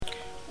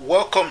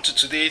Welcome to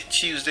today,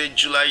 Tuesday,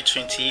 July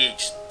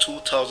 28th,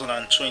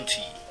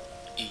 2020.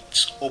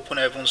 It's Open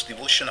Heavens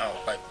Devotional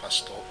by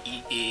Pastor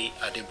E.A.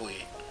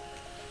 Adeboye.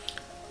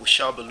 We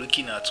shall be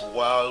looking at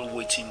while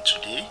waiting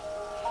today.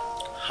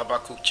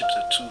 Habakkuk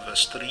chapter 2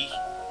 verse 3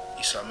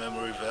 is our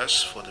memory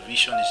verse. For the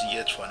vision is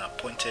yet for an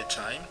appointed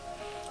time,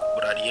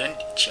 but at the end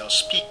it shall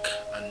speak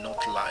and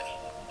not lie.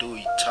 Though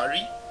it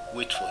tarry,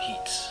 wait for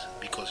it,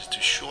 because it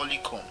will surely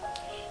come,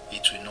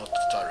 it will not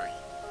tarry.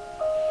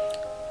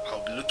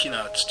 I'll be looking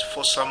at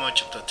 1 Samuel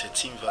chapter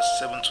 13 verse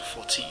 7 to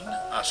 14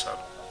 as our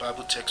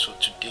Bible text for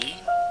today.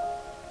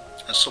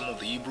 And some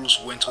of the Hebrews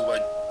went over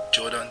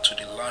Jordan to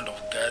the land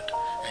of Gad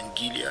and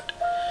Gilead.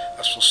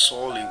 As for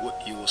Saul,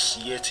 he was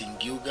yet in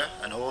Gilgal,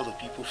 and all the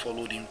people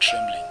followed him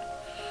trembling.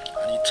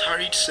 And he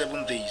tarried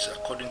 7 days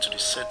according to the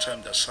set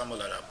time that Samuel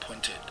had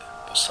appointed.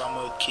 But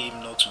Samuel came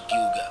not to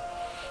Gilgal,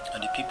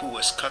 and the people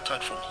were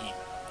scattered from him.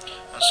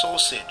 And Saul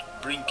said,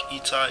 Bring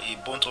Ittai a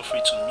burnt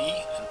offering to me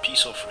and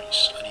peace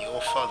offerings. And he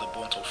offered the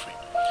burnt offering.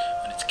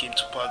 And it came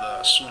to pass that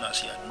as soon as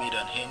he had made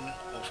an end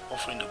of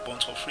offering the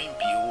burnt offering,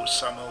 behold,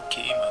 Samuel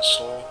came, and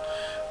Saul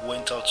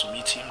went out to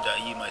meet him, that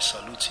he might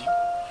salute him.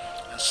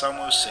 And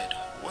Samuel said,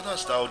 What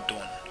hast thou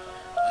done?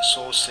 And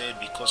Saul said,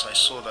 Because I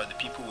saw that the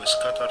people were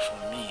scattered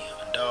from me,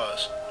 and thou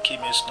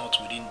camest not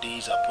within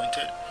days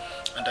appointed,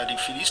 and that the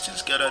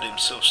Philistines gathered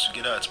themselves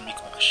together at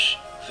Michmash.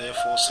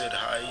 Therefore said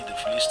I, The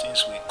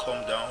Philistines will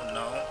come down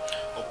now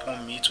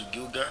upon me to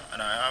Gilgal,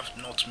 and I have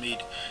not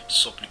made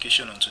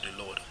supplication unto the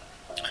Lord.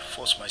 I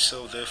forced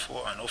myself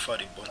therefore and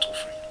offered a burnt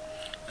offering.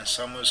 And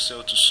Samuel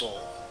said to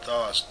Saul,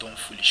 Thou hast done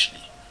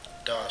foolishly.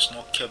 Thou hast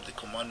not kept the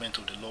commandment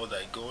of the Lord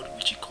thy God,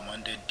 which he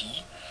commanded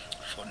thee.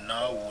 For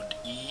now would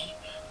he,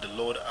 the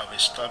Lord, have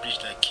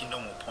established thy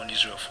kingdom upon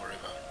Israel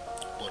forever.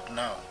 But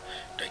now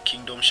thy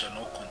kingdom shall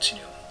not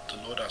continue.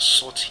 The Lord has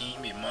sought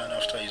him a man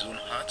after his own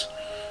heart,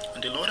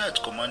 and the Lord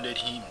had commanded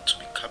him to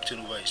be captain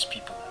over his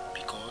people,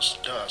 because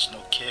thou hast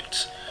not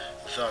kept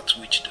that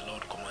which the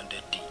Lord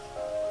commanded thee.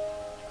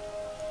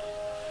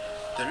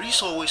 There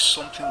is always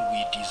something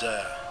we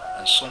desire,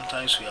 and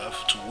sometimes we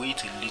have to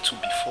wait a little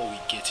before we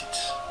get it.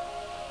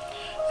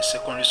 A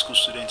secondary school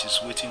student is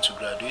waiting to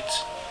graduate,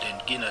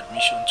 then gain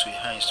admission to a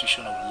higher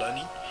institution of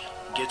learning,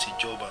 get a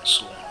job, and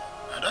so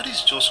on. And that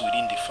is just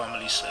within the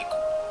family cycle.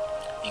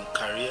 In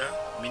career,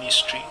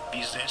 ministry,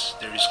 business,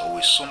 there is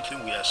always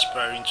something we are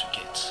aspiring to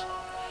get.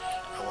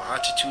 Our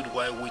attitude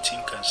while waiting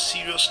can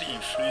seriously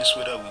influence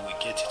whether we will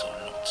get it or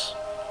not.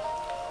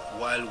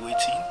 While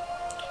waiting,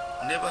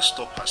 never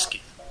stop asking.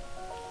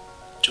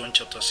 John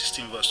chapter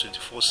 16 verse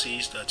 24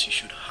 says that you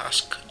should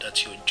ask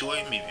that your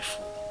joy may be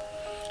full.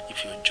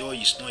 If your joy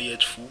is not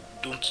yet full,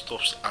 don't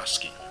stop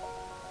asking.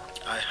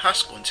 I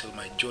ask until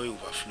my joy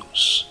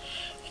overflows.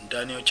 In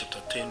Daniel chapter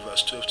 10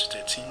 verse 12 to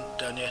 13,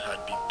 Daniel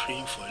had been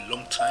praying for a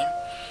long time,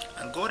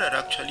 and God had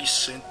actually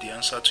sent the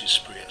answer to his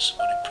prayers,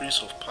 but the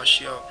prince of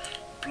Persia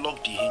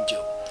blocked the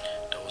angel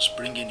that was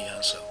bringing the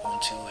answer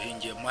until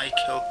angel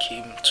Michael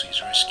came to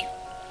his rescue.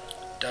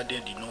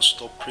 Daniel did not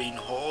stop praying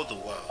all the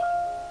while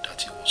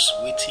that he was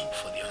waiting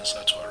for the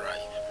answer to arrive.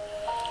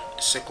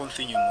 The second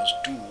thing you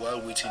must do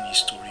while waiting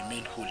is to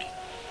remain holy.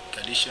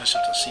 Galatians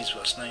chapter 6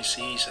 verse 9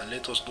 says, And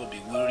let us not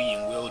be weary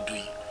in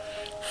well-doing,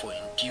 for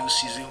in due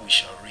season we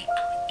shall reap,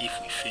 if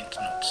we faint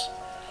not.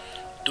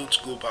 Don't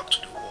go back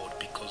to the world,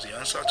 because the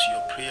answer to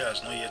your prayer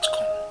has not yet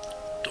come.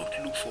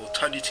 Don't look for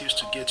alternatives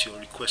to get your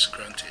request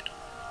granted.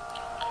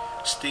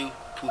 Stay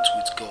put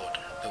with God.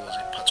 There was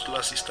a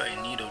particular sister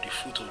in need of the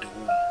fruit of the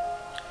womb,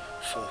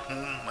 for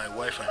whom my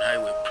wife and I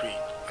were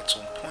praying. At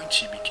some point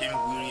she became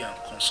weary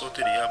and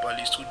consulted a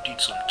herbalist who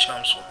did some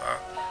charms for her,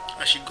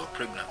 and she got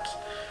pregnant.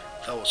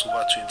 That was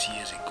over 20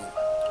 years ago.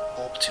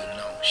 Up till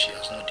now, she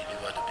has not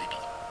delivered a baby.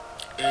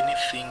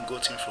 Anything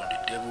gotten from the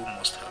devil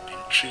must have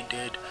been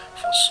traded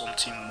for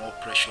something more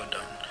precious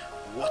than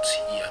what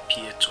he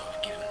appeared to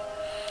have given.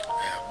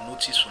 I have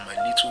noticed from my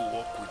little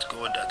walk with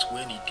God that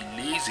when he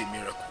delays a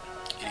miracle,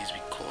 it is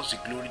because the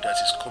glory that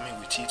is coming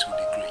with it will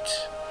be great.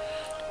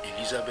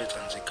 Elizabeth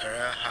and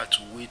Zechariah had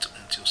to wait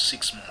until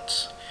 6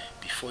 months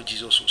before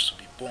Jesus was to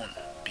be born,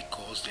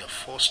 because their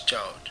first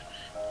child,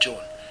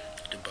 John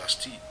the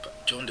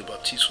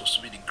Baptist, was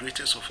to be the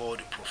greatest of all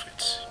the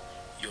prophets.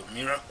 Your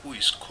miracle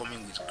is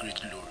coming with great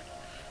glory.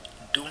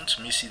 Don't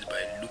miss it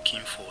by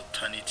looking for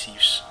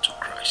alternatives to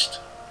Christ.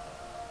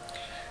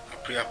 Our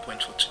prayer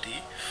point for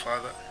today: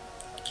 Father,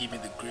 give me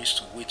the grace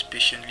to wait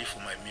patiently for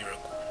my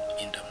miracle,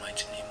 in the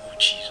mighty name of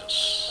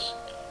Jesus.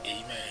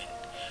 Amen.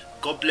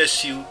 God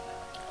bless you.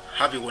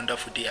 Have a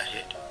wonderful day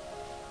ahead.